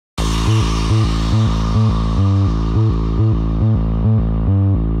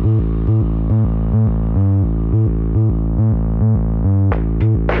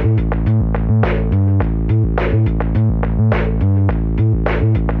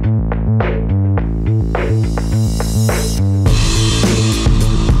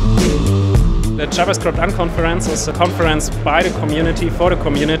JavaScript unconference is a conference by the community for the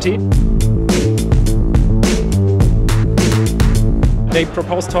community. They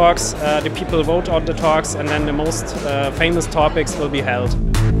propose talks, the people vote on the talks, and then the most famous topics will be held.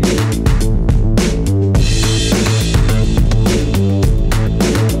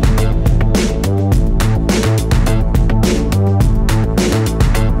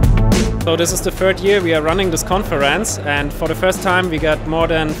 So this is the third year we are running this conference, and for the first time we got more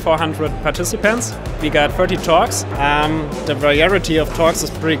than 400 participants. We got 30 talks. The variety of talks is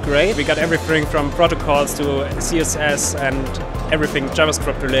pretty great. We got everything from protocols to CSS and everything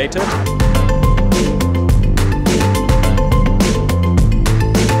JavaScript related.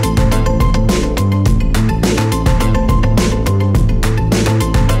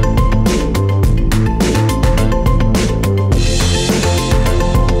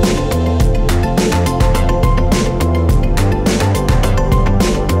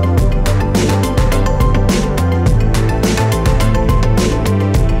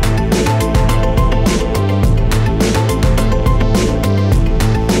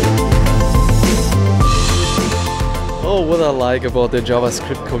 What I like about the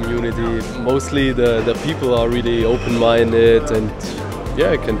JavaScript community, mostly the people are really open-minded, and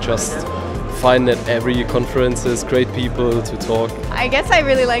yeah, I can just find at every conference there's great people to talk. I guess I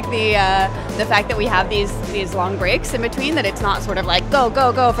really like the fact that we have these long breaks in between, that it's not sort of like go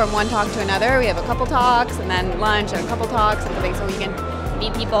from one talk to another. We have a couple talks and then lunch and a couple talks and something, so we can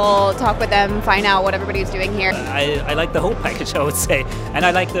meet people, talk with them, find out what everybody's doing here. I like the whole package, I would say, and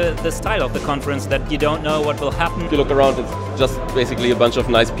I like the style of the conference, that you don't know what will happen. If you look around, it's just basically a bunch of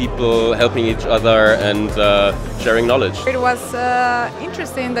nice people helping each other and sharing knowledge. It was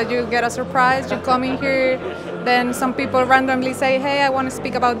interesting that you get a surprise, you come in here, then some people randomly say, hey, I want to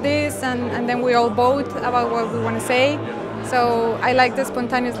speak about this, and then we all vote about what we want to say. So I like the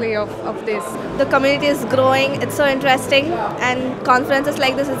spontaneously of this. The community is growing, it's so interesting, and conferences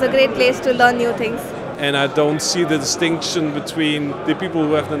like this is a great place to learn new things. And I don't see the distinction between the people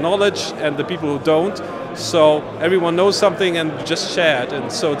who have the knowledge and the people who don't. So everyone knows something and just share it,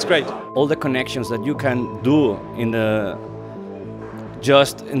 and so it's great. All the connections that you can do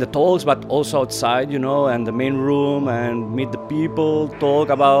just in the talks, but also outside, you know, and the main room, and meet the people, talk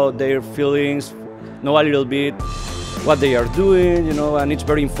about their feelings, know a little bit what they are doing, you know, and it's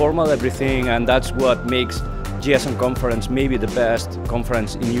very informal, everything, and that's what makes JSUnconf maybe the best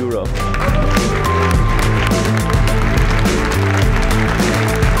conference in Europe.